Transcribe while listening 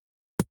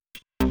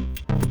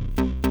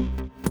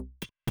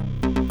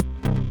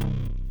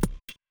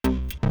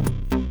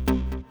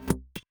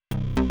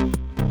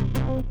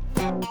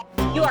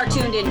are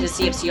tuned into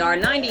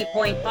CFCR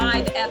 90.5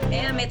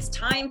 FM. It's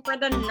time for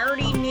the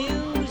nerdy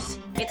news.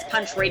 It's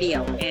Punch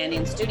Radio. And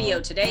in studio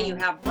today, you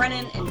have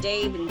Brennan and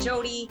Dave and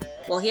Jody.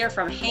 We'll hear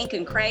from Hank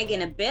and Craig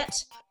in a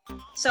bit.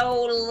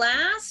 So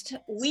last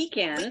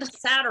weekend,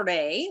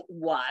 Saturday,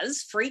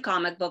 was Free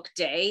Comic Book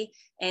Day,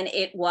 and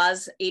it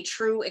was a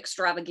true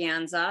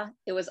extravaganza.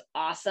 It was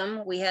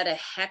awesome. We had a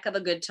heck of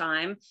a good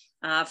time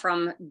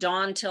from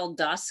dawn till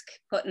dusk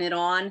putting it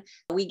on.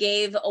 We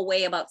gave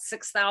away about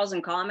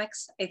 6,000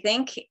 comics, I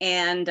think,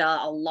 and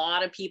a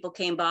lot of people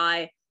came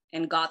by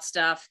and got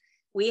stuff.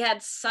 We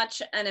had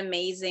such an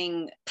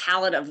amazing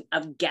palette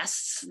of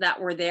guests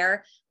that were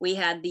there. We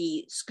had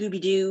the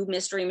Scooby-Doo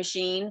Mystery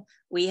Machine.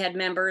 We had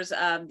members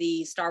of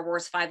the Star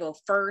Wars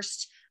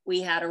 501st.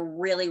 We had a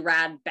really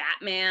rad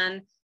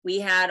Batman. We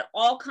had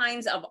all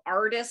kinds of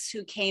artists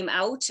who came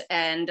out,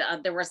 and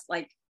there was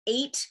like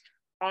 8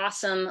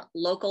 awesome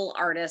local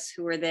artists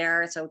who were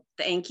there. So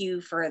thank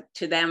you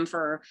to them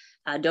for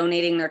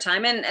donating their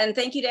time. And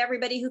thank you to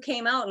everybody who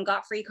came out and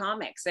got free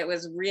comics. It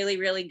was really,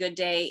 really good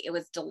day. It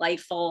was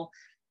delightful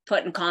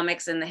putting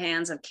comics in the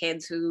hands of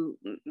kids who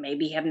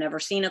maybe have never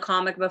seen a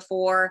comic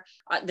before.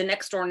 The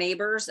next door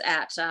neighbors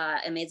at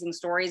Amazing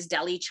Stories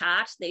Deli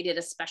Chat, they did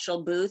a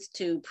special booth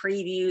to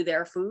preview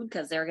their food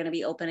because they're going to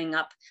be opening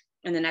up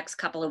in the next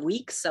couple of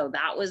weeks. So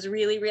that was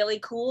really, really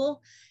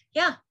cool.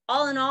 Yeah,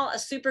 all in all, a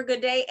super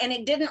good day. And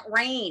it didn't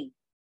rain.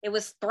 It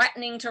was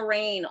threatening to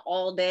rain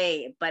all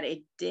day, but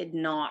it did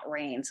not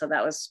rain. So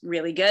that was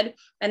really good.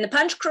 And the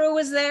Punch crew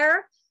was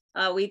there.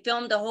 We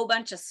filmed a whole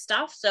bunch of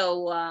stuff.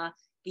 So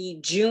the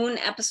June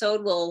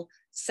episode will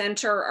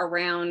center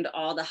around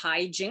all the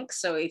hijinks.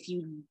 So if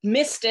you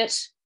missed it,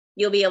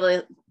 you'll be able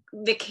to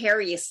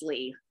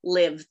vicariously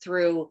live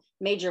through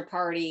Major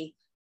Party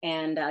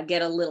and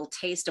get a little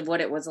taste of what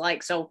it was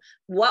like. So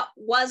what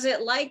was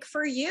it like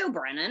for you,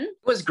 Brennan? It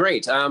was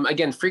great.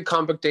 Again, Free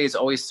Comic Book Day is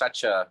always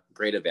such a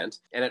great event.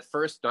 And at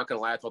first, not going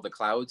to lie, with all the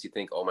clouds, you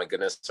think, oh my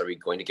goodness, are we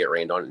going to get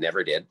rained on? It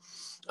never did.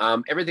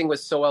 Everything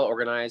was so well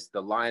organized.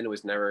 The line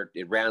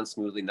it ran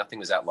smoothly. Nothing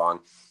was that long.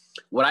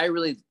 What I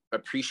really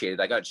appreciated,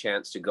 I got a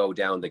chance to go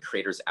down the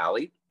Creators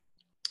Alley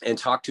and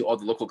talk to all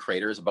the local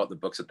creators about the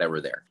books that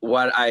were there.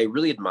 What I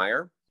really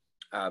admire,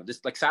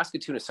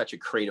 Saskatoon is such a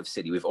creative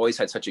city. We've always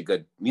had such a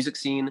good music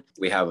scene.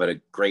 We have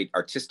a great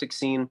artistic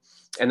scene,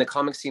 and the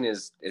comic scene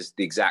is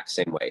the exact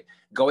same way.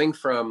 Going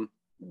from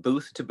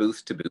booth to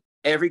booth to booth,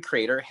 every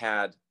creator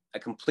had a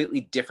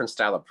completely different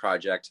style of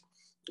project,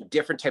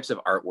 different types of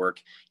artwork,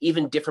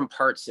 even different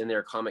parts in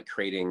their comic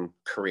creating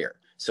career.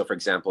 So, for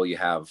example, you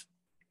have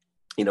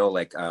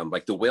like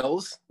the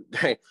Wills,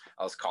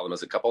 I'll just call them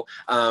as a couple,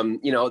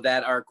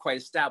 that are quite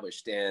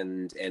established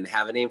and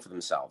have a name for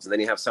themselves. And then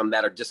you have some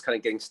that are just kind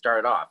of getting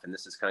started off, and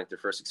this is kind of their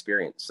first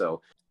experience.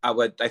 So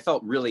I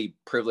felt really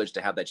privileged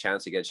to have that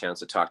chance to get a chance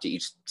to talk to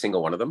each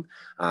single one of them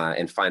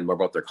and find more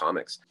about their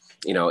comics.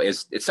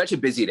 It's such a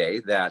busy day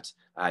that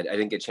I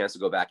didn't get a chance to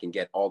go back and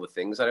get all the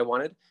things that I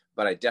wanted,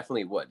 but I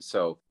definitely would.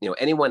 So,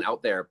 anyone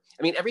out there,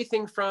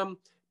 everything from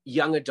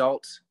young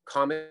adult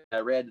comic. I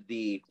read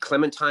the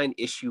Clementine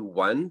issue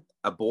 1,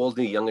 a bold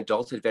new young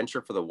adult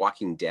adventure for The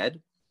Walking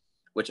Dead,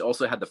 which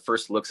also had the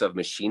first looks of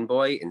Machine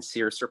Boy and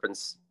Seer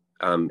Serpent's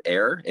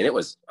heir, and it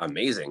was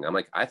amazing. I'm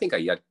like, I think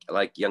I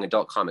like young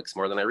adult comics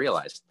more than I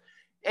realized.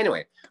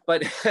 Anyway,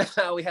 but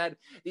we had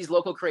these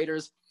local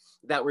creators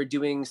that were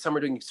doing, some were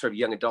doing sort of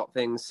young adult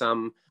things.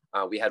 Some,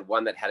 we had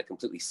one that had a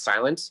completely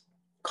silent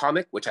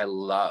comic, which I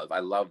love. I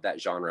love that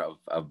genre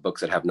of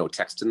books that have no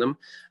text in them,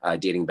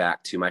 dating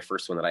back to my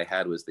first one that I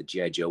had was the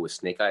G.I. Joe with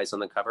snake eyes on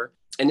the cover.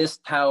 And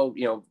just how,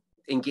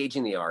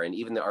 engaging they are. And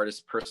even the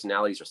artists'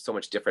 personalities are so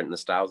much different in the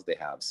styles they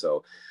have.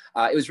 So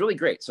it was really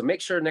great. So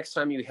make sure next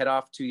time you head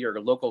off to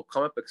your local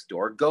comic book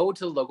store, go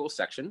to the local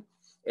section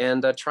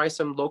and try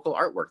some local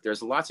artwork.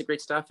 There's lots of great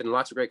stuff and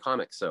lots of great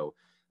comics. So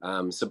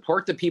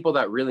support the people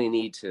that really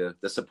need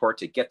the support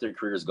to get their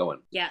careers going.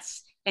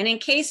 Yes. And in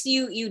case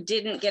you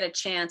didn't get a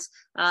chance,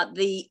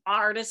 the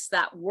artists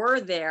that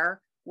were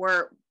there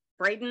were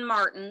Braden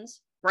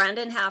Martins,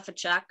 Brandon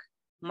Hafachuk,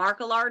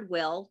 Mark Allard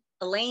Will,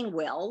 Elaine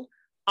Will,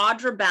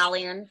 Audra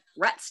Ballion,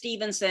 Rhett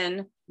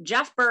Stevenson,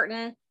 Jeff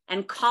Burton,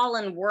 and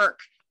Colin Work.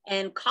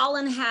 And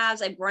Colin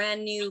has a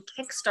brand new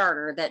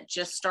Kickstarter that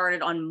just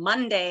started on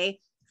Monday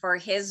for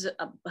his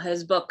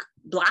book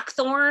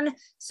Blackthorn.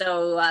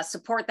 So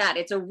support that.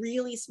 It's a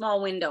really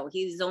small window.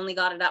 He's only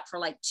got it up for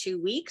like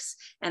 2 weeks.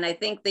 And I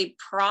think they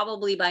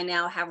probably by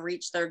now have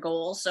reached their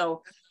goal.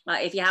 So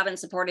if you haven't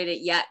supported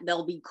it yet,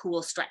 there'll be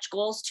cool stretch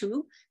goals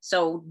too.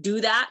 So do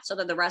that so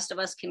that the rest of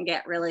us can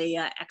get really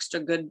extra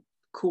good,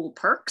 cool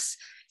perks.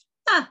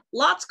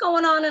 Lots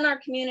going on in our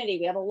community.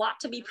 We have a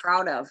lot to be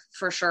proud of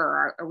for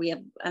sure. We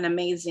have an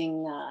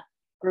amazing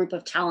group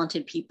of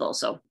talented people.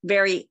 So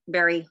very,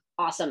 very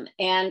awesome.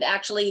 And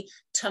actually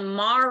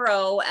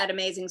tomorrow at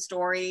Amazing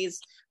Stories,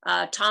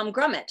 Tom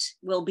Grummett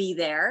will be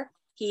there.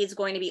 He's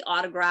going to be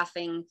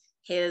autographing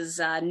his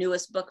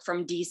newest book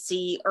from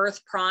DC,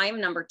 Earth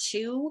Prime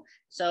 #2.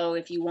 So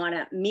if you want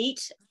to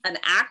meet an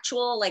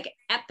actual like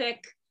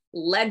epic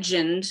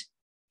legend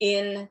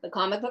in the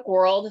comic book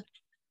world,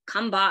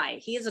 come by.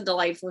 He is a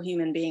delightful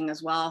human being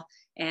as well,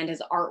 and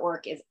his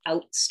artwork is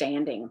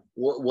outstanding.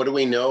 What do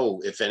we know,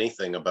 if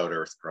anything, about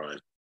Earth Prime?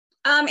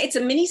 It's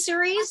a mini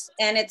series,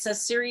 and it's a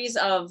series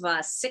of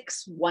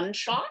 6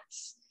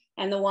 one-shots.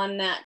 And the one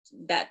that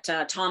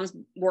Tom's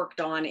worked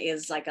on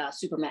is like a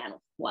Superman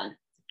one.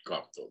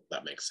 Oh,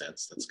 that makes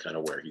sense. That's kind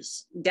of where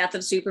he's... Death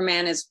of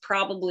Superman is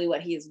probably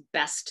what he is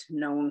best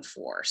known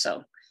for.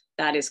 So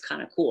that is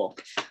kind of cool.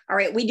 All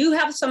right, we do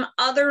have some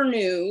other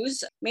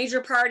news.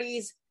 Major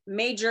Party's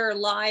major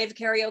live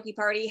karaoke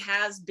party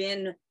has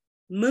been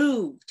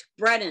moved.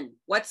 Brennan,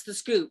 what's the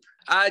scoop?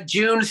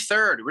 June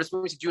 3rd. We're just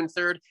moving to June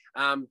 3rd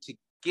to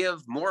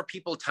give more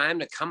people time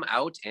to come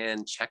out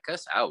and check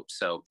us out.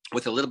 So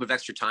with a little bit of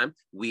extra time,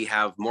 we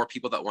have more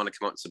people that want to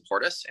come out and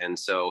support us. And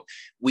so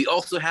we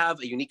also have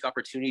a unique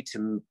opportunity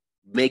to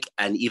make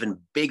an even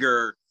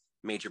bigger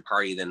major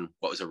party than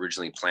what was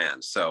originally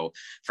planned. So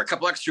for a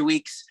couple extra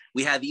weeks,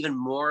 we have even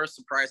more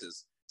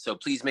surprises. So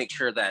please make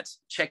sure that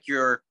check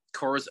your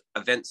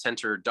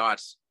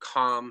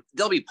CoorsEventCenter.com.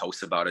 There'll be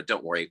posts about it.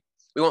 Don't worry.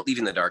 We won't leave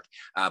you in the dark,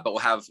 but we'll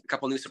have a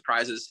couple new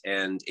surprises,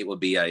 and it will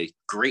be a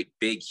great,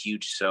 big,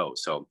 huge show.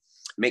 So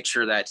make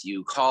sure that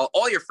you call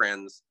all your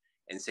friends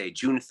and say,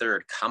 June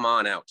 3rd, come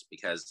on out,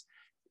 because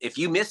if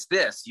you miss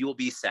this, you will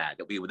be sad.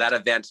 It'll be with that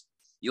event.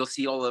 You'll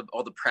see all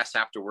the press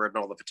afterward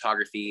and all the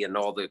photography and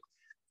all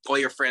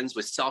your friends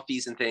with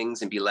selfies and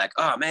things and be like,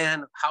 oh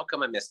man, how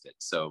come I missed it?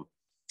 So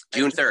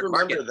June 3rd.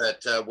 Remember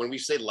that when we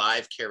say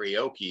live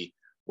karaoke,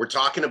 we're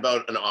talking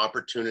about an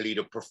opportunity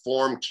to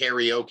perform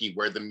karaoke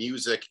where the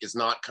music is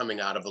not coming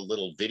out of a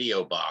little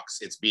video box.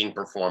 It's being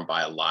performed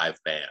by a live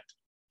band.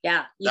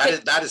 Yeah.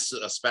 That is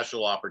a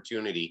special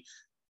opportunity.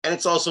 And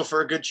it's also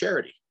for a good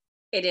charity.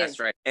 It is. That's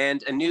right.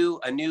 And a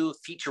new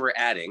feature we're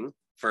adding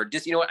for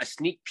just, a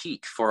sneak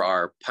peek for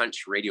our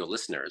Punch Radio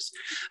listeners.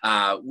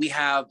 We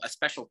have a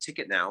special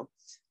ticket now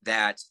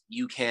that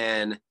you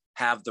can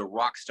have the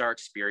Rockstar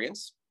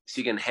experience. So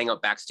you can hang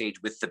out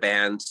backstage with the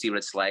band, see what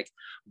it's like,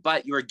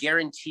 but you're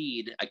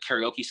guaranteed a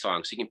karaoke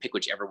song, so you can pick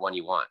whichever one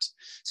you want.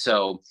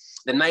 So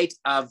the night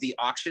of the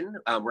auction,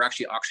 we're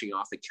actually auctioning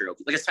off the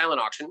karaoke, like a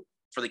silent auction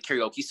for the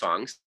karaoke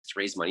songs to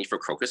raise money for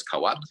Crocus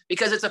Co-op,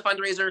 because it's a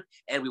fundraiser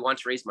and we want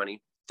to raise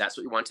money. That's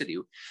what we want to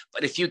do.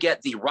 But if you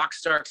get the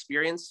Rockstar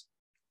experience,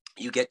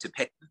 you get to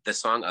pick the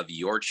song of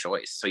your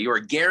choice. So you are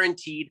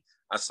guaranteed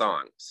a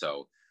song.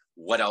 So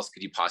what else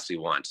could you possibly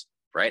want,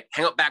 right?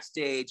 Hang out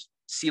backstage,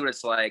 see what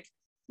it's like.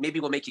 Maybe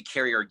we'll make you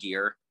carry our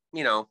gear,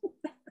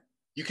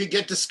 You could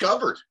get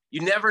discovered.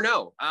 You never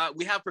know.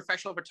 We have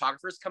professional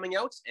photographers coming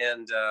out,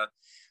 and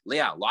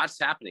lots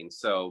happening.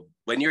 So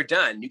when you're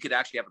done, you could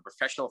actually have a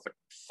professional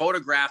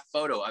photograph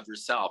photo of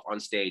yourself on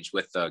stage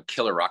with a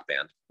killer rock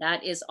band.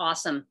 That is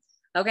awesome.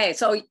 Okay,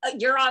 so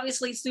you're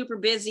obviously super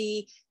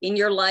busy in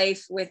your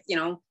life with,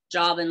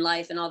 job and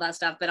life and all that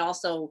stuff, but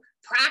also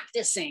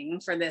practicing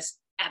for this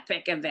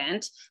epic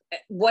event.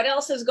 What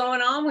else is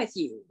going on with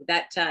you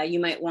that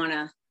you might want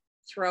to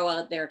throw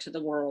out there to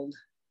the world?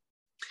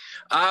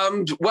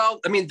 Well,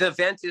 the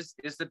event is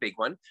the big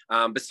one.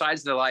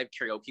 Besides the live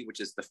karaoke, which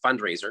is the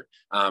fundraiser,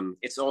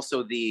 it's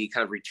also the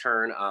kind of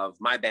return of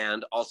my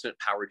band, Ultimate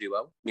Power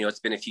Duo. It's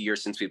been a few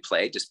years since we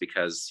played just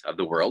because of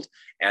the world,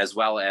 as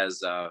well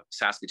as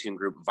Saskatoon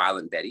group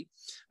Violent Betty.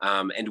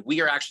 And we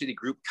are actually the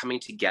group coming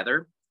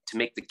together to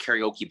make the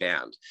karaoke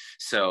band.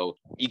 So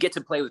you get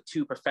to play with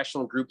 2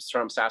 professional groups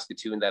from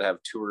Saskatoon that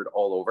have toured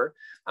all over.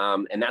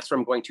 And that's where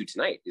I'm going to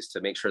tonight, is to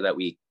make sure that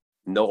we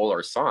know all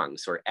our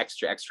songs, or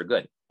extra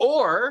good,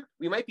 or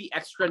we might be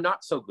extra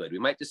not so good. We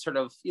might just sort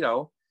of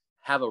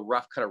have a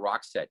rough kind of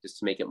rock set just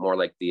to make it more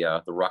like the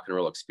rock and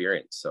roll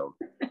experience. So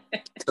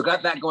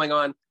got that going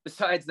on.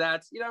 Besides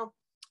that,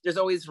 there's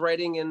always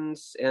writing and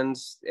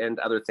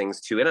other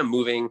things too, and I'm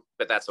moving,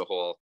 but that's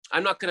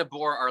I'm not going to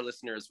bore our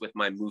listeners with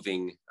my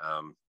moving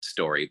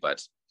story,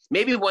 but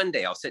maybe one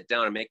day I'll sit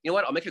down and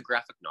I'll make a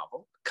graphic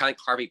novel, kind of like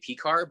Harvey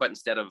Pekar, but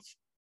instead of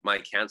my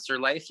cancer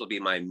life, it'll be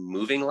my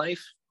moving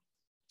life.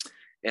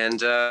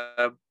 And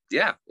it'll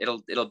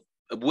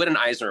win an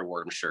Eisner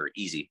Award, I'm sure.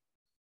 Easy.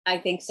 I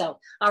think so.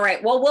 All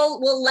right. Well,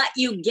 we'll let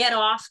you get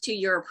off to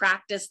your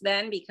practice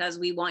then, because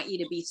we want you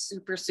to be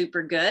super,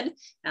 super good.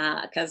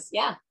 Because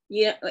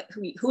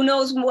who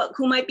knows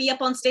who might be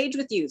up on stage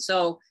with you.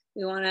 So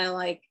we want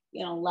to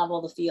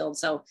level the field.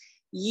 So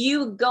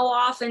you go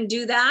off and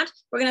do that.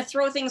 We're going to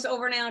throw things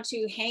over now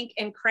to Hank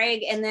and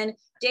Craig, and then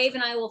Dave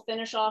and I will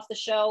finish off the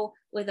show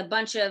with a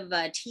bunch of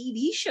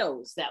TV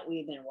shows that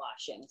we've been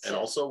watching. And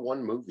also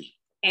one movie.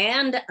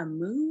 And a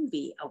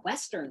movie, a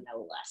Western,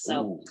 no less.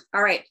 So,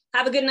 All right.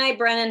 Have a good night,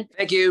 Brennan.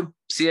 Thank you.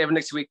 See you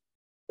next week.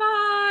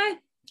 Bye.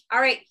 All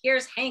right.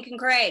 Here's Hank and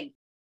Craig.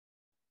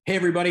 Hey,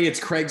 everybody. It's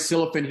Craig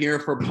Silliphant here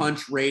for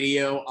Punch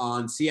Radio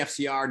on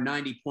CFCR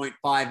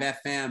 90.5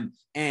 FM.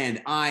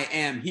 And I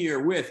am here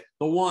with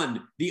the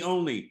one, the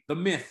only, the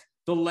myth,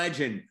 the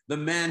legend, the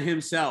man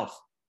himself,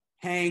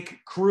 Hank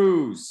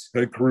Cruz.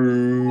 Hey,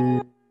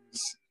 Cruz.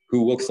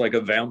 who looks like a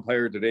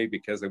vampire today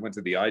because I went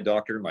to the eye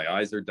doctor and my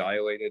eyes are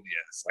dilated.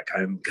 Yes, like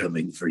I'm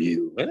coming for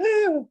you.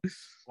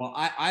 Well,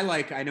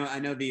 I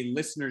know the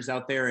listeners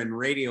out there in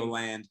Radio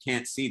Land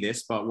can't see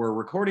this, but we're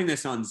recording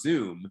this on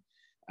Zoom.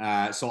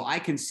 So I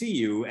can see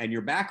you, and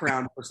your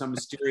background for some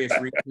mysterious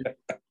reason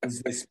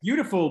is this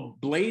beautiful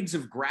blades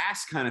of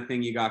grass kind of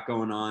thing you got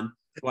going on.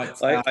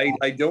 But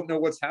I don't know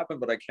what's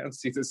happened, but I can't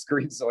see the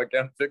screen, so I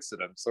can't fix it.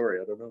 I'm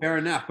sorry. I don't know. Fair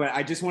enough. But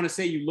I just want to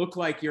say you look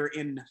like you're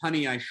in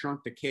Honey, I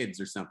Shrunk the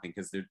Kids or something,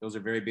 because those are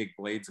very big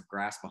blades of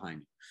grass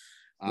behind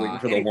you. Waiting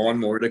for the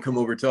lawnmower to come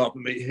over top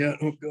of me. Yeah,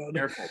 oh God.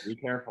 Be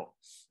careful.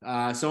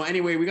 So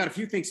anyway, we got a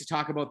few things to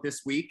talk about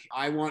this week.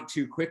 I want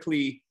to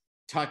quickly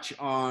touch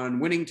on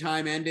Winning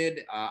Time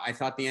ended. I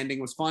thought the ending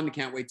was fun.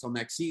 Can't wait till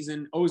next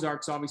season.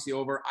 Ozark's obviously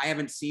over. I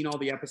haven't seen all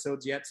the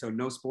episodes yet, so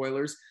no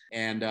spoilers.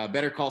 And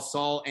Better Call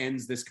Saul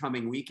ends this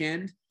coming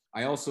weekend.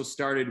 I also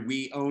started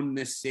We Own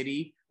This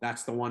City.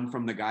 That's the one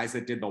from the guys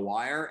that did The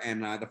Wire.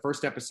 And the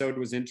first episode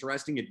was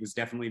interesting. It was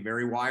definitely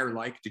very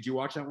Wire-like. Did you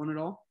watch that one at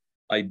all?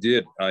 I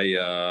did.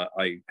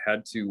 I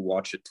had to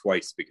watch it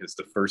twice because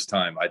the first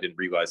time I didn't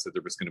realize that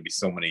there was going to be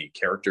so many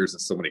characters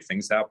and so many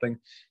things happening,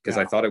 because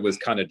I thought it was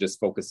kind of just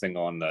focusing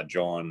on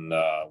John,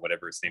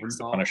 whatever his name is,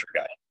 the Punisher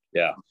guy.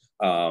 Yeah.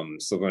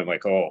 So then I'm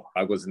like, oh,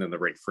 I wasn't in the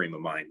right frame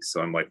of mind.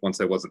 So I'm like,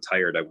 once I wasn't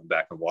tired, I went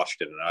back and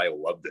watched it, and I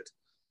loved it.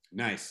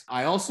 Nice.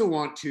 I also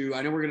want to,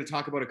 I know we're going to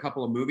talk about a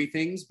couple of movie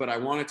things, but I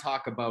want to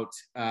talk about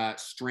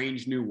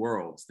Strange New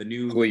Worlds, the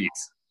new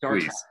Star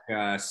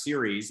Trek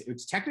series.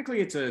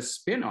 It's a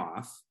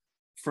spin-off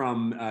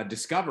from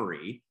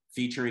Discovery,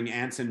 featuring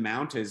Anson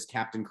Mount as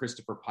Captain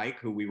Christopher Pike,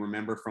 who we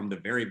remember from the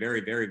very, very,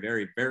 very,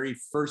 very, very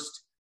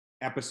first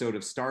episode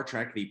of Star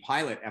Trek, the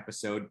pilot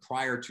episode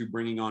prior to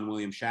bringing on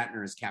William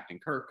Shatner as Captain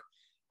Kirk,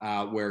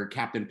 where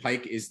Captain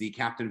Pike is the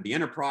captain of the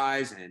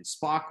Enterprise, and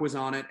Spock was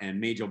on it, and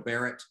Majel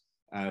Barrett,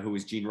 who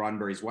was Gene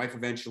Roddenberry's wife,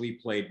 eventually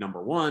played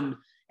number one.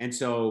 And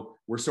so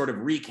we're sort of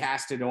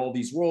recasted all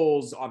these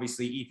roles.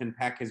 Obviously, Ethan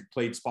Peck has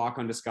played Spock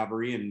on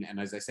Discovery, and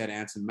as I said,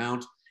 Anson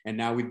Mount. And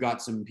now we've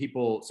got some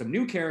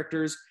new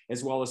characters,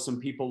 as well as some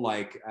people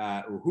like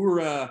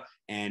Uhura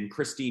and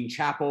Christine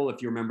Chapel.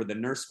 If you remember the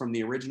nurse from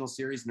the original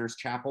series, Nurse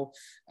Chapel,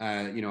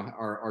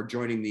 are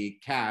joining the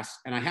cast.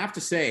 And I have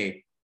to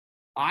say,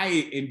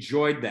 I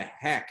enjoyed the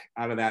heck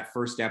out of that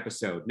first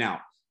episode. Now,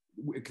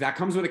 that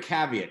comes with a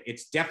caveat.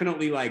 It's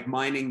definitely like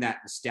mining that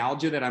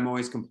nostalgia that I'm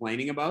always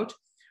complaining about.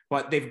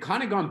 But they've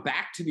kind of gone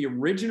back to the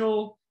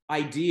original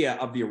idea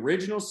of the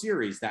original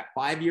series, that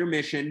 5-year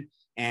mission,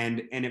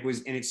 and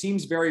it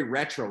seems very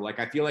retro. Like,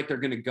 I feel like they're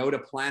going to go to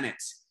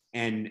planets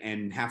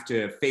and have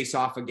to face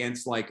off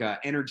against like a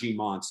energy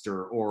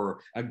monster or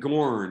a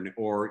Gorn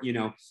or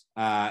a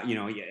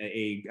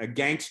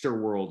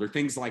gangster world or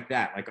things like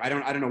that. Like, I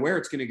don't know where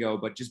it's going to go,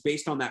 but just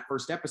based on that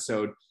first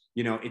episode,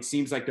 it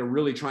seems like they're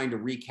really trying to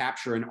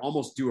recapture and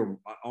almost do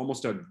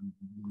a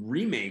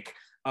remake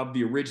of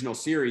the original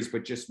series,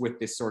 but just with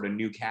this sort of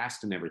new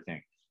cast and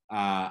everything.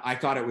 I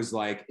thought it was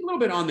like a little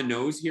bit on the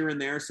nose here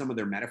and there, some of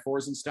their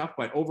metaphors and stuff,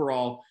 but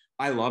overall,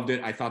 I loved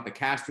it. I thought the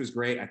cast was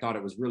great. I thought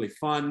it was really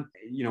fun.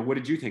 What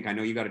did you think? I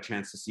know you got a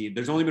chance to see it.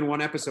 There's only been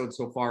one episode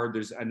so far.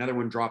 There's another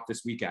one dropped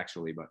this week,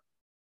 actually, but.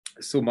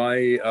 So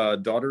my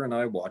daughter and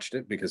I watched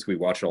it because we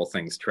watch all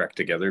things Trek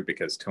together,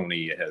 because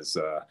Tony has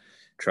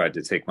tried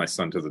to take my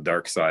son to the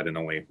dark side and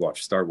only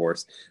watch Star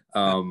Wars.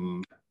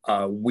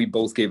 We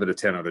both gave it a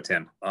 10 out of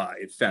 10.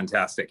 It's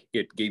fantastic.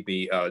 It gave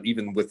me,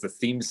 even with the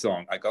theme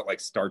song, I got like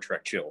Star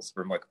Trek chills.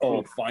 I'm like,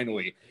 oh,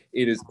 finally,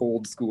 it is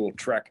old school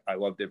Trek. I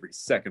loved every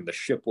second. The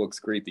ship looks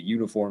great. The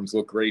uniforms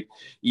look great.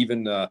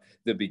 Even the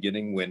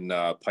beginning when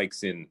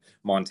Pike's in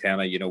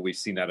Montana, we've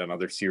seen that in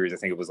other series. I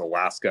think it was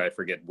Alaska. I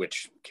forget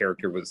which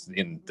character was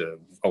in the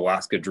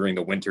Alaska during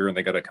the winter, and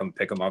they got to come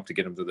pick him up to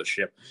get him to the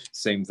ship.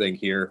 Same thing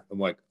here. I'm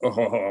like,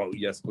 oh,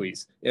 yes,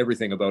 please.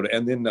 Everything about it.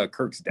 And then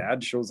Kirk's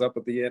dad shows up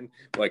at the end.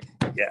 Like,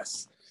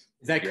 yes.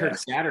 Is that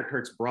Kirk's dad or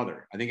Kirk's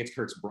brother? I think it's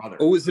Kirk's brother.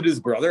 Oh, is it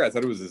his brother? I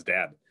thought it was his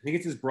dad. I think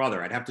it's his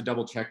brother. I'd have to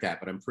double check that,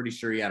 but I'm pretty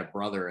sure he had a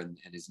brother and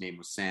his name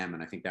was Sam,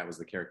 and I think that was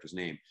the character's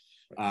name.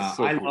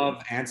 So I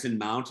love Anson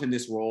Mount in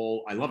this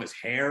role. I love his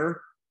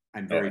hair.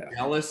 I'm very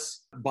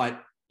jealous,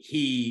 but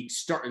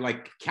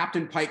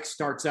Captain Pike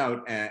starts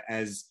out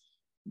as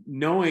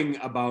knowing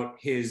about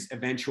his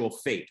eventual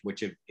fate,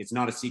 which it's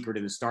not a secret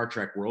in the Star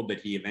Trek world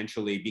that he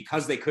eventually,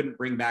 because they couldn't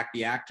bring back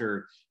the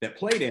actor that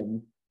played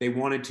him, they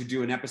wanted to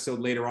do an episode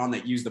later on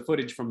that used the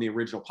footage from the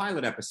original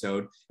pilot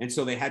episode. And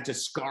so they had to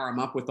scar him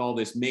up with all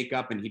this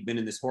makeup, and he'd been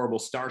in this horrible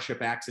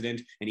starship accident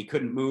and he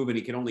couldn't move and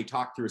he could only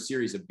talk through a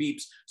series of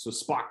beeps. So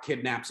Spock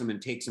kidnaps him and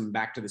takes him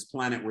back to this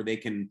planet where they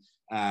can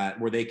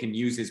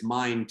use his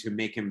mind to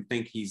make him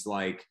think he's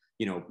like,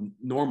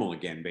 normal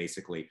again,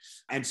 basically.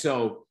 And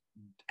so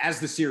as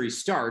the series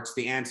starts,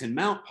 the Anson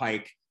Mount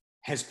Pike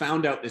has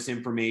found out this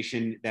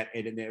information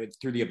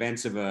through the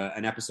events of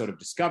an episode of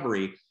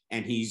Discovery.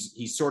 And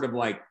he's sort of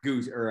like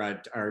Goose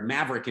or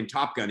Maverick in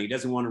Top Gun. He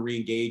doesn't want to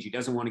re-engage. He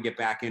doesn't want to get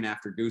back in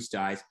after Goose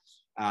dies.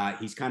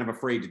 He's kind of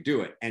afraid to do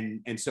it.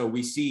 And so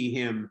we see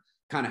him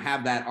kind of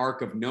have that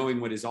arc of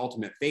knowing what his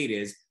ultimate fate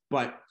is.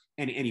 but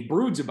and he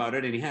broods about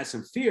it and he has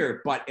some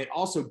fear, but it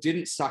also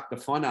didn't suck the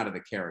fun out of the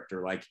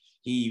character. Like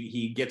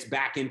he gets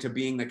back into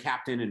being the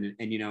captain,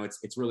 and you know,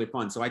 it's really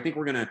fun. So I think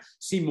we're gonna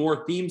see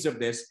more themes of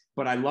this,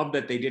 but I love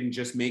that they didn't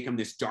just make him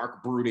this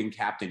dark, brooding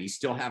captain. He's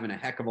still having a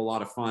heck of a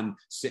lot of fun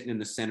sitting in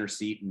the center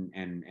seat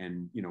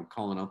and you know,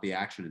 calling out the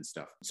action and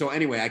stuff. So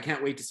anyway, I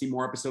can't wait to see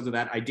more episodes of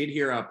that. I did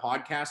hear a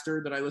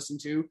podcaster that I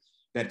listened to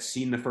that's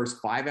seen the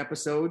first 5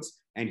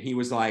 episodes, and he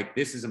was like,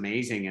 "This is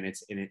amazing," and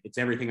it's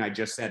everything I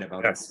just said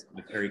about it,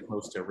 very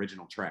close to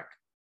original Trek.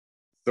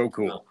 So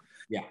cool.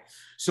 Yeah.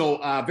 So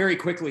very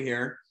quickly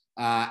here,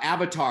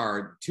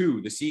 Avatar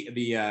 2,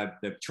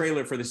 the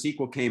trailer for the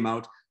sequel came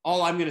out.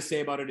 All I'm going to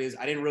say about it is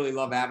I didn't really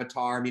love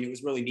Avatar. I mean, it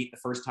was really neat the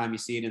first time you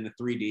see it in the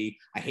 3D.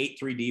 I hate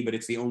 3D, but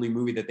it's the only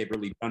movie that they've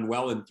really done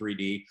well in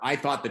 3D. I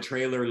thought the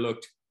trailer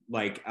looked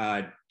like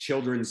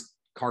children's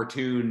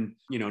cartoon,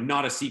 you know,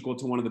 not a sequel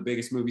to one of the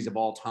biggest movies of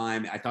all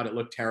time. I thought it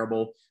looked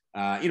terrible.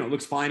 You know, it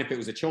looks fine if it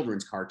was a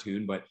children's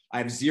cartoon, but I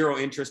have zero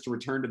interest to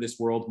return to this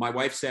world. My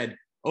wife said,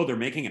 "Oh, they're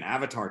making an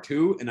Avatar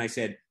 2?" And I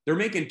said, "They're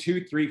making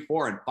 2, 3,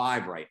 4, and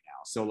 5 right now."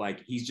 So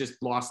like, he's just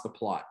lost the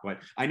plot. But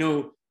I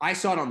know I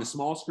saw it on the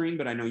small screen,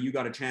 but I know you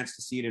got a chance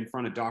to see it in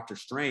front of Doctor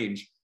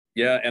Strange.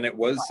 Yeah, and it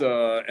was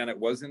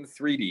in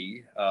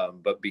 3D,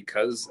 but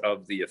because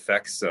of the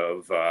effects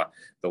of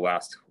the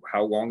last,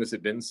 how long has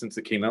it been since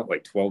it came out?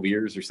 Like 12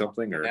 years or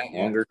something, or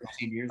longer?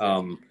 15 years.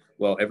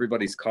 Well,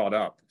 everybody's caught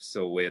up,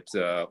 so it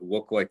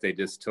looked like they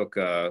just took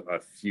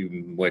a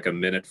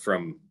minute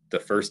from the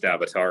first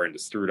Avatar and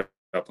just threw it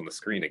up on the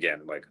screen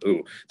again. Like,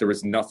 ooh, there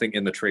was nothing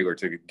in the trailer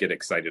to get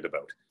excited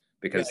about,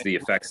 because the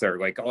effects are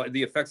like,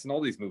 the effects in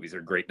all these movies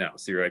are great now.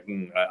 So you're like,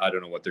 I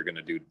don't know what they're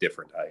gonna do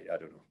different. I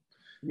don't know.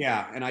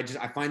 Yeah, and I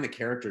find the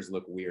characters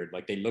look weird.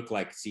 Like, they look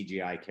like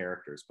CGI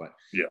characters. But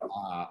yeah,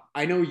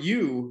 I know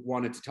you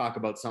wanted to talk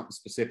about something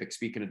specific.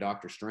 Speaking of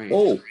Doctor Strange.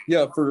 Oh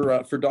yeah,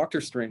 for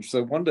Doctor Strange. So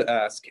I wanted to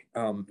ask,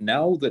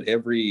 now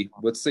that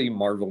let's say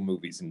Marvel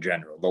movies in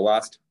general, the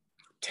last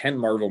 10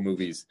 Marvel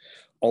movies,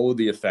 all of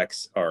the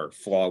effects are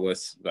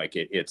flawless. Like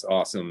it's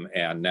awesome.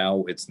 And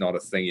now it's not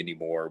a thing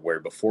anymore, where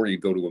before you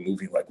go to a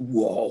movie like,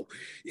 whoa,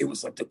 it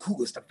was like the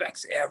coolest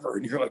effects ever.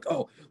 And you're like,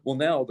 oh, well,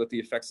 now that the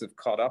effects have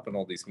caught up in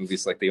all these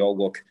movies, like they all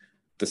look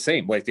the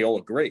same, like they all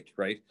look great,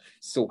 right?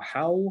 So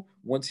how,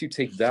 once you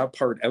take that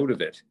part out of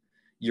it,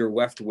 you're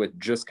left with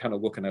just kind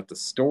of looking at the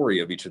story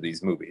of each of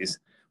these movies.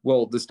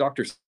 Well, this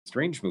Doctor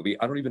Strange movie,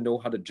 I don't even know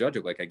how to judge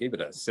it. Like, I gave it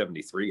a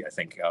 73, I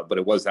think, but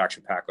it was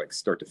action-packed, like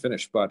start to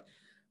finish. But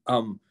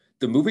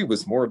the movie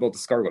was more about the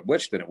Scarlet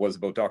Witch than it was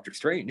about Doctor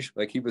Strange.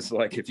 Like, he was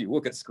like, if you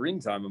look at screen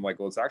time, I'm like,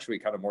 well, it's actually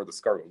kind of more the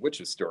Scarlet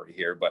Witch's story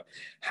here. But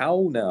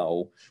how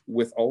now,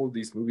 with all of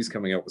these movies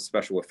coming out with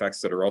special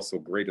effects that are also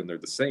great and they're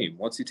the same,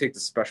 once you take the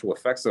special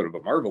effects out of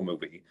a Marvel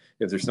movie,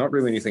 if there's not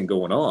really anything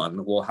going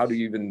on, well, how do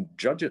you even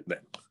judge it then?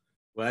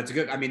 Well, that's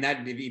good. I mean,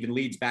 that even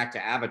leads back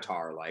to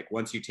Avatar. Like,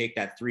 once you take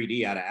that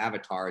 3D out of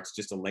Avatar, it's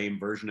just a lame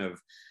version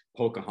of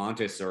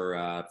Pocahontas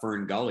or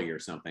Fern Gully or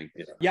something.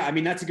 Yeah, I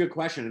mean, that's a good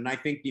question. And I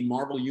think the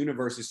Marvel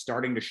universe is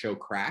starting to show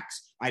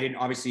cracks. I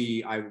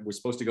was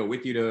supposed to go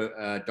with you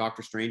to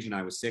Doctor Strange, and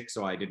I was sick,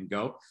 so I didn't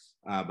go.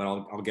 But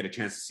I'll get a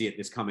chance to see it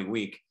this coming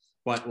week.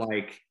 But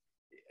like,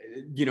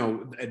 you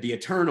know, the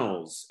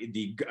Eternals,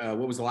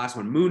 what was the last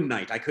one? Moon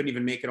Knight. I couldn't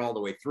even make it all the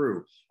way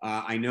through.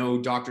 I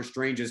know Doctor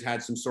Strange has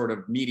had some sort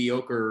of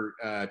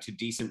mediocre to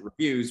decent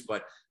reviews,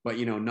 but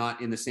you know,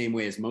 not in the same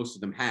way as most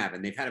of them have.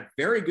 And they've had a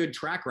very good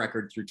track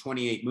record through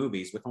 28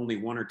 movies, with only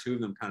 1 or 2 of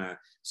them kind of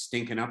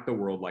stinking up the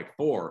world like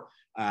Thor.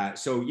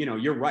 So, you know,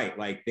 you're right.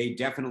 Like, they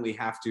definitely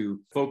have to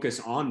focus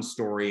on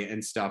story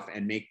and stuff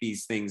and make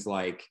these things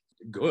like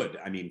good.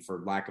 I mean,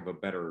 for lack of a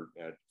better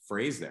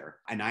phrase there.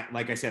 And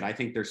like I said, I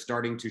think they're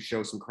starting to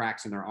show some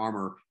cracks in their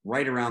armor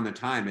right around the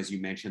time, as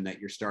you mentioned, that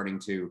you're starting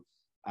to,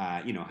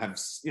 you know, have,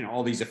 you know,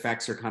 all these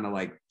effects are kind of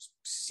like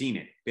seen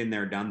it, been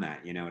there, done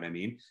that. You know what I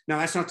mean? Now,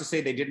 that's not to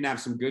say they didn't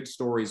have some good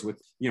stories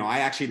with, you know, I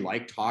actually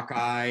liked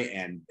Hawkeye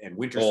and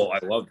Winter Soldier.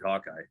 I loved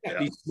Hawkeye. Yeah.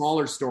 These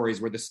smaller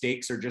stories where the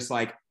stakes are just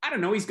like, I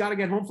don't know, he's got to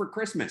get home for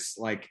Christmas.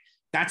 Like,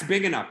 that's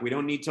big enough. We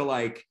don't need to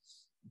like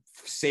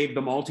save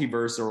the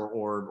multiverse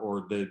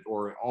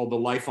or all the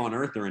life on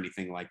Earth or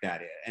anything like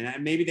that.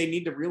 And maybe they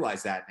need to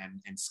realize that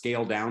and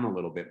scale down a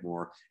little bit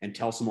more and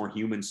tell some more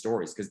human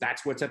stories, because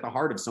that's what's at the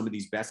heart of some of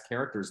these best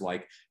characters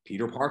like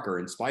Peter Parker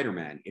and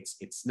Spider-Man.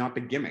 It's not the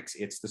gimmicks,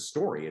 it's the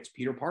story. It's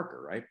Peter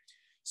Parker, right?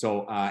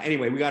 So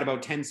anyway, we got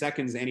about 10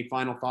 seconds. Any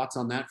final thoughts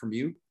on that from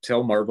you?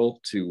 Tell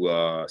Marvel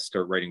to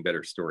start writing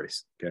better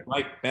stories. Okay.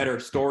 Right, better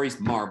stories,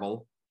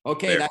 Marvel.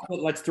 Okay, that's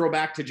it. Let's throw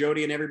back to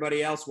Jody and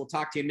everybody else. We'll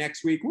talk to you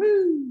next week.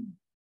 Woo!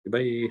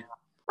 Goodbye.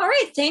 All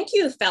right. Thank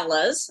you,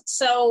 fellas.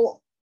 So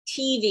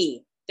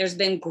TV, there's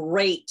been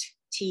great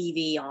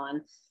TV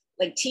on,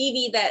 like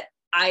TV that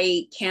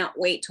I can't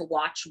wait to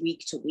watch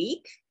week to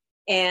week.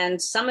 And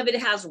some of it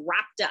has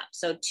wrapped up.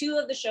 So 2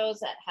 of the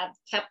shows that have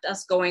kept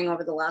us going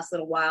over the last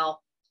little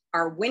while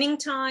are Winning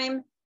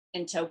Time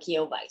and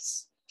Tokyo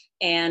Vice.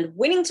 And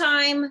Winning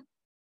Time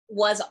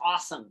was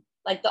awesome.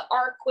 Like the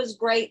arc was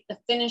great. The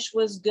finish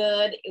was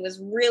good. It was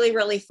really,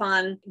 really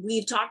fun.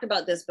 We've talked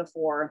about this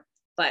before,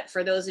 but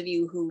for those of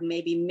you who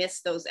maybe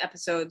missed those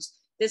episodes,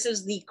 this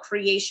is the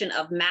creation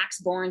of Max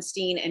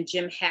Borenstein and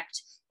Jim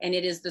Hecht, and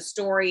it is the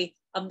story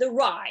of the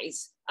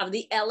rise of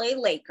the LA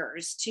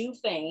Lakers to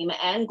fame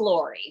and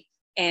glory.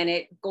 And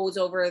it goes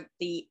over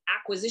the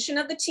acquisition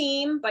of the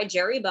team by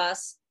Jerry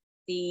Buss,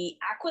 the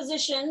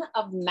acquisition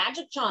of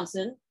Magic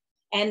Johnson,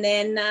 and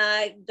then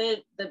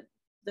the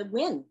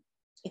win.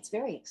 It's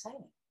very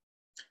exciting.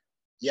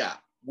 Yeah,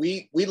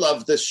 we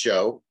love this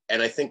show,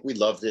 and I think we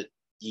loved it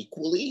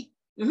equally.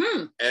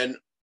 Mm-hmm. And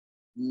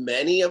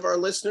many of our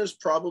listeners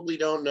probably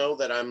don't know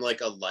that I'm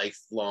like a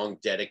lifelong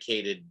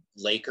dedicated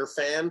Laker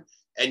fan,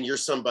 and you're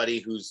somebody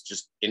who's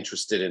just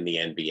interested in the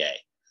NBA.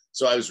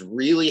 So I was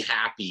really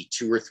happy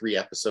 2 or 3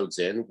 episodes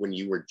in when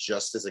you were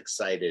just as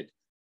excited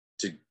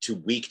to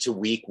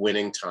week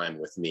Winning Time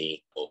with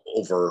me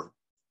over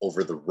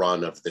the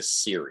run of this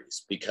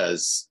series,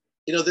 because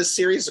this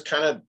series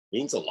kind of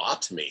means a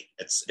lot to me.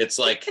 It's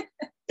like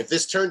if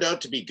this turned out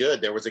to be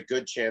good, there was a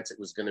good chance it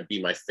was going to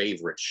be my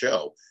favorite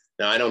show.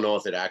 Now, I don't know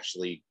if it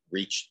actually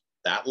reached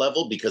that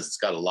level because it's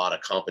got a lot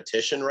of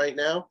competition right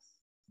now,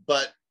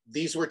 but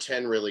these were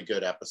 10 really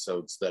good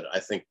episodes that I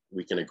think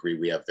we can agree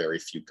we have very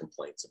few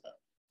complaints about.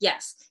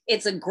 Yes,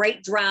 it's a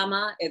great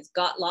drama. It's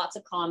got lots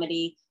of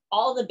comedy.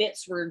 All the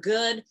bits were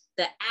good.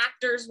 The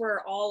actors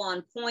were all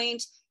on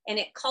point, and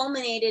it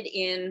culminated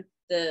in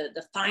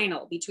the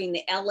final between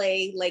the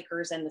LA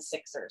Lakers and the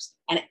Sixers.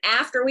 And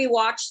after we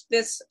watched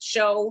this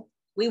show,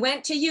 we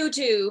went to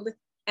YouTube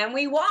and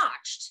we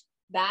watched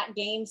that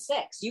game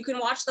 6. You can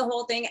watch the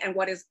whole thing. And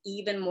what is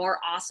even more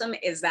awesome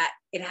is that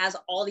it has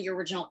all the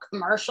original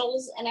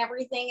commercials and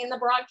everything in the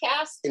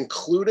broadcast,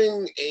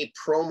 including a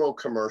promo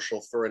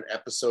commercial for an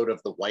episode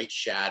of The White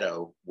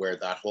Shadow where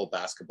that whole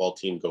basketball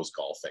team goes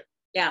golfing.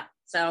 Yeah.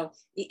 So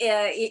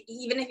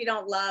even if you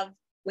don't love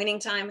Winning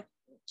Time,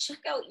 check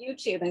out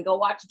YouTube and go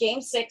watch Game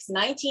 6,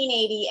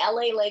 1980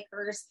 LA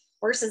Lakers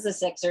versus the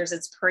Sixers.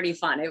 It's pretty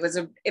fun. It was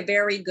a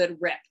very good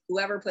rip.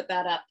 Whoever put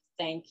that up,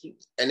 thank you.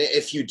 And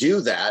if you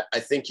do that,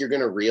 I think you're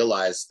going to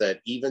realize that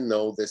even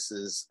though this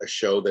is a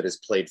show that is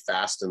played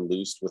fast and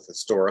loose with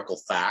historical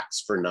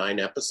facts for 9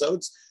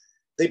 episodes,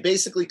 they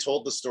basically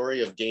told the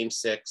story of Game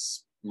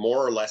 6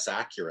 more or less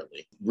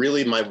accurately.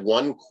 Really, my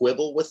one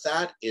quibble with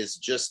that is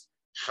just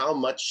how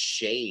much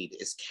shade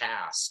is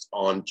cast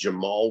on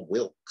Jamal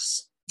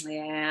Wilkes.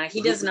 Yeah,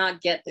 he does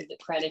not get the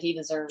credit he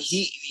deserves.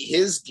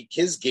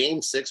 His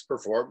Game 6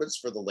 performance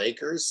for the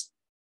Lakers,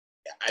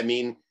 I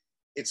mean,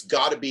 it's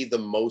got to be the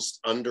most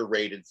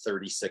underrated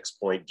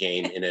 36-point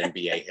game in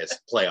NBA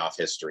playoff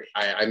history.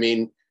 I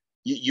mean,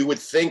 you would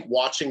think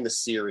watching the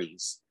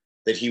series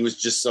that he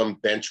was just some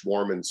bench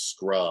warming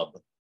scrub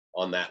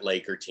on that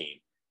Laker team.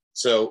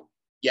 So,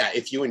 yeah,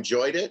 if you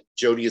enjoyed it,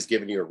 Jody has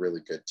given you a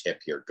really good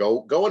tip here.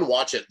 Go and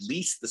watch at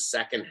least the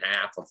second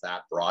half of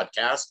that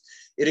broadcast.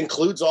 It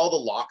includes all the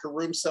locker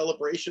room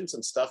celebrations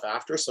and stuff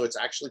after, so it's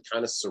actually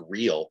kind of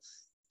surreal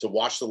to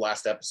watch the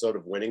last episode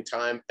of Winning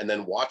Time and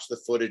then watch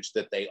the footage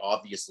that they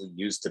obviously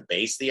used to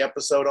base the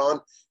episode on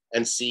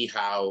and see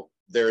how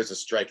there is a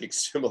striking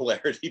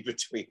similarity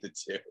between the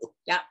two.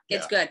 Yeah,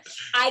 it's good.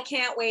 I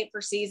can't wait for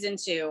season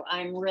 2.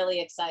 I'm really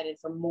excited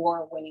for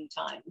more Winning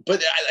Time.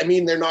 But I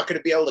mean, they're not going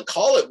to be able to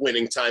call it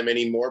Winning Time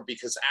anymore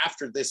because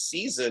after this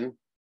season,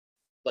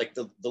 like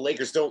the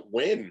Lakers don't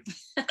win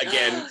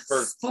again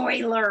for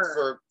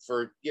spoiler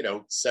for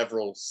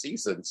several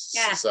seasons.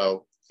 Yeah.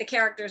 So the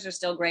characters are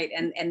still great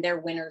and they're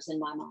winners in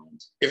my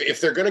mind.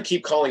 If they're going to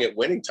keep calling it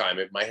Winning Time,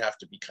 it might have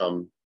to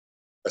become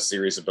a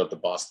series about the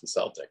Boston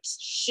Celtics.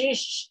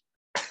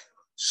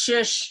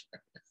 Shush.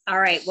 All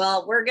right.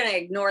 Well, we're going to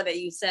ignore that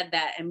you said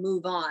that and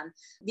move on.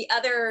 The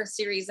other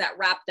series that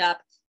wrapped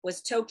up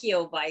was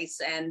Tokyo Vice,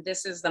 and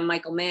this is the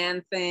Michael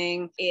Mann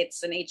thing.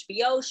 It's an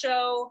HBO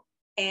show,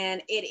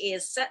 and it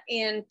is set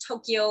in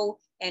Tokyo,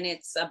 and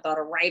it's about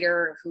a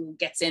writer who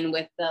gets in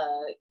with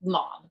the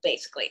mob,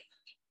 basically.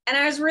 And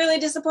I was really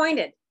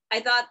disappointed. I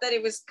thought that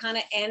it was kind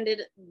of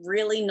ended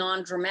really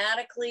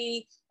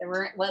non-dramatically.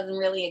 There wasn't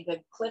really a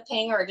good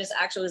cliffhanger. It just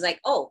actually was like,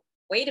 oh,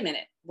 wait a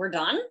minute, we're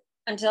done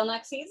until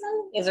next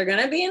season? Is there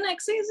going to be a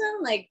next season?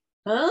 Like,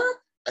 huh?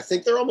 I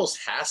think there almost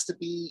has to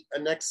be a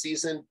next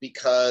season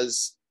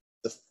because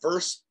the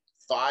first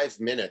 5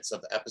 minutes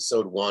of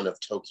episode 1 of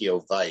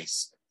Tokyo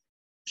Vice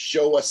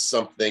show us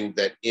something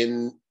that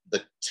in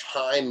the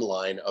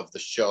timeline of the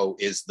show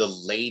is the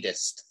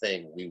latest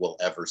thing we will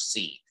ever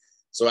see.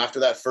 So after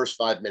that first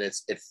 5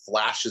 minutes, it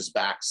flashes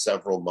back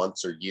several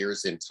months or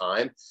years in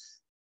time.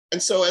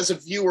 And so as a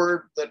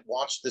viewer that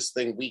watched this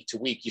thing week to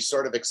week, you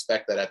sort of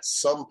expect that at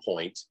some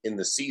point in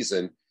the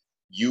season,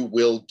 you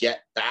will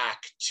get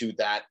back to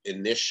that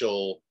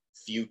initial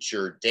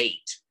future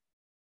date.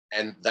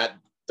 And that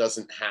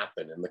doesn't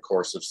happen in the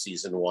course of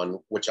season 1,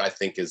 which I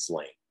think is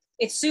lame.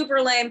 It's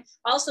super lame.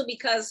 Also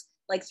because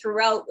like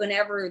throughout,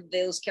 whenever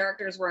those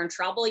characters were in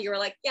trouble, you were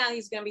like, yeah,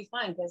 he's going to be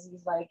fine because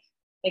he's like,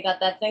 they got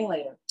that thing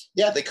later.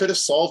 Yeah, they could have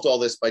solved all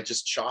this by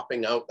just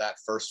chopping out that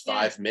first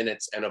 5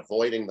 minutes and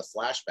avoiding the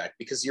flashback,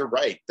 because you're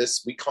right.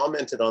 We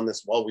commented on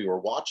this while we were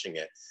watching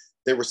it.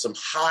 There were some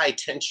high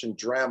tension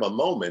drama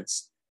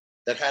moments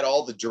that had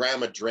all the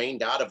drama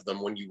drained out of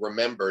them when you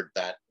remembered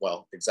that,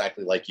 well,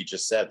 exactly like you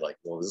just said, like,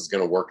 well, this is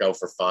going to work out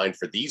fine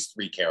for these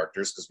three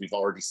characters because we've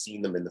already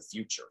seen them in the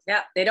future.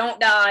 Yeah, they don't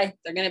die.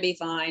 They're going to be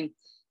fine.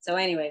 So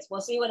anyways, we'll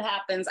see what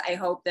happens. I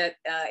hope that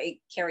it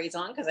carries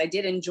on because I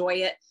did enjoy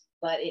it,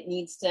 but it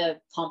needs to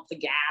pump the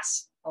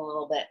gas a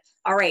little bit.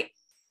 All right.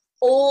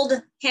 Old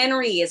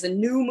Henry is a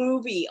new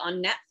movie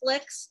on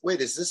Netflix.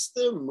 Wait, is this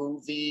the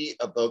movie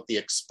about the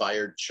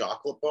expired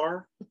chocolate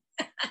bar?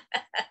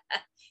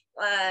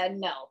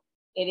 No,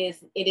 it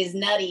is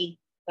nutty,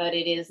 but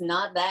it is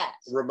not that.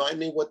 Remind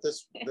me what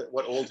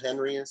Old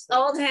Henry is. Then?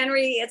 Old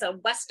Henry is a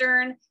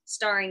Western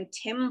starring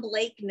Tim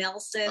Blake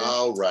Nelson.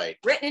 Oh, right.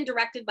 Written and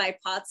directed by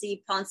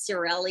Potsy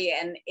Poncerelli,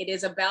 and it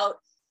is about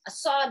a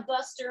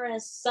sodbuster and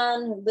his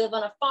son who live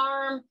on a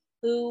farm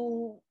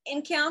who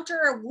encounter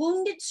a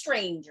wounded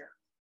stranger.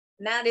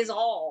 And that is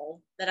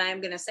all that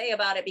I'm going to say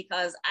about it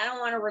because I don't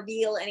want to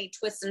reveal any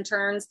twists and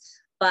turns.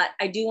 But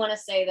I do want to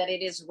say that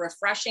it is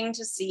refreshing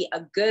to see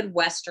a good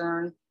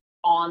Western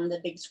on the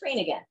big screen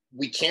again.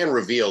 We can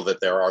reveal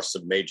that there are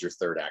some major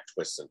third act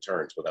twists and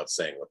turns without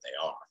saying what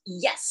they are.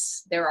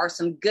 Yes, there are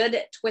some good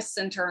twists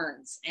and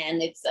turns,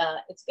 and it's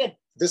good.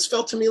 This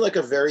felt to me like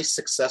a very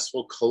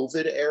successful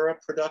COVID era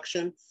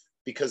production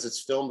because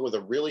it's filmed with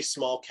a really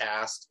small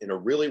cast in a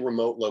really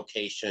remote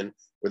location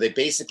where they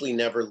basically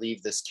never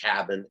leave this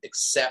cabin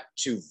except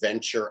to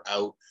venture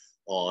out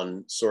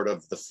on sort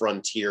of the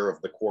frontier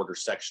of the quarter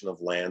section of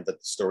land that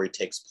the story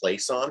takes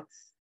place on.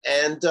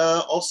 And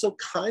also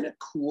kind of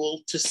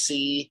cool to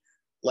see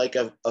like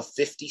a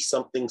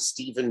 50-something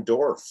Stephen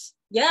Dorff.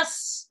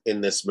 Yes.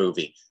 In this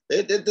movie.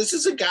 This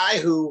is a guy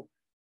who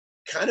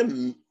kind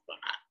of,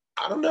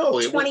 I don't know.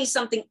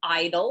 20-something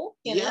idol.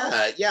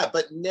 Yeah,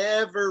 but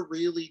never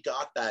really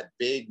got that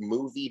big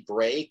movie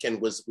break and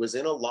was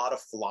in a lot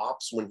of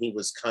flops when he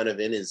was kind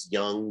of in his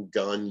young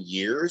gun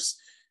years.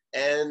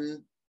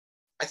 And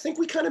I think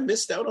we kind of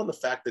missed out on the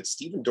fact that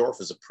Stephen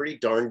Dorff is a pretty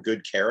darn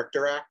good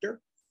character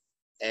actor.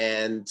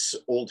 And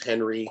Old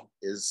Henry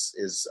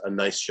is a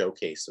nice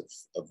showcase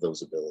of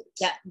those abilities.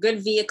 Yeah,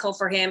 good vehicle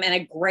for him and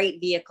a great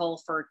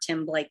vehicle for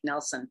Tim Blake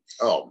Nelson.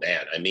 Oh,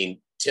 man. I mean,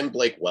 Tim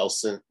Blake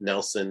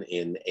Nelson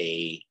in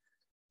a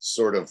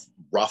sort of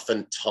rough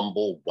and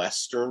tumble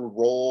Western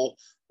role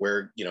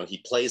where, you know,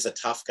 he plays a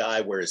tough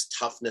guy where his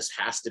toughness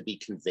has to be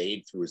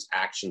conveyed through his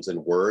actions and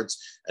words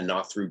and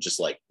not through just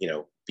like, you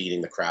know,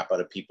 beating the crap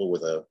out of people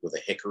with a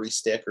hickory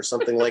stick or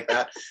something like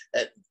that.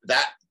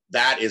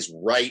 That is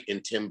right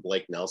in Tim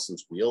Blake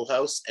Nelson's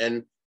wheelhouse.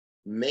 And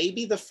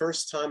maybe the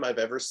first time I've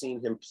ever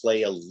seen him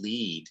play a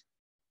lead,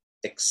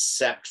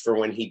 except for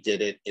when he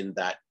did it in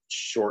that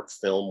short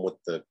film with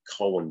the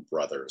Coen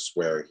brothers,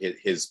 where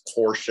his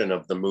portion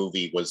of the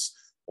movie was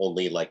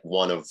only like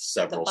one of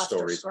several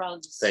stories.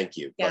 Scruggs. Thank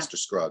you, yeah. Buster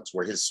Scruggs,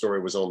 where his story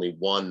was only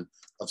one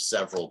of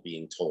several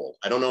being told.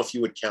 I don't know if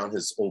you would count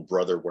his old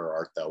brother, Where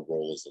Art Thou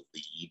role as a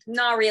lead.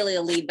 Not really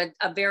a lead, but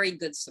a very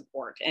good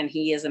support, and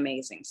he is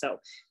amazing. So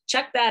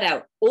check that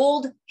out.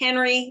 Old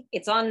Henry,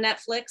 it's on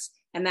Netflix,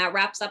 and that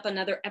wraps up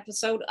another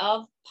episode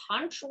of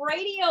Punch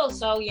Radio.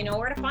 So you know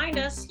where to find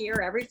us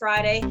here every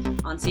Friday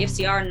on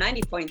CFCR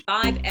 90.5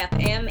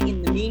 FM.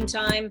 In the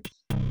meantime,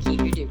 keep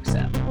your dukes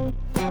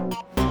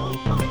up.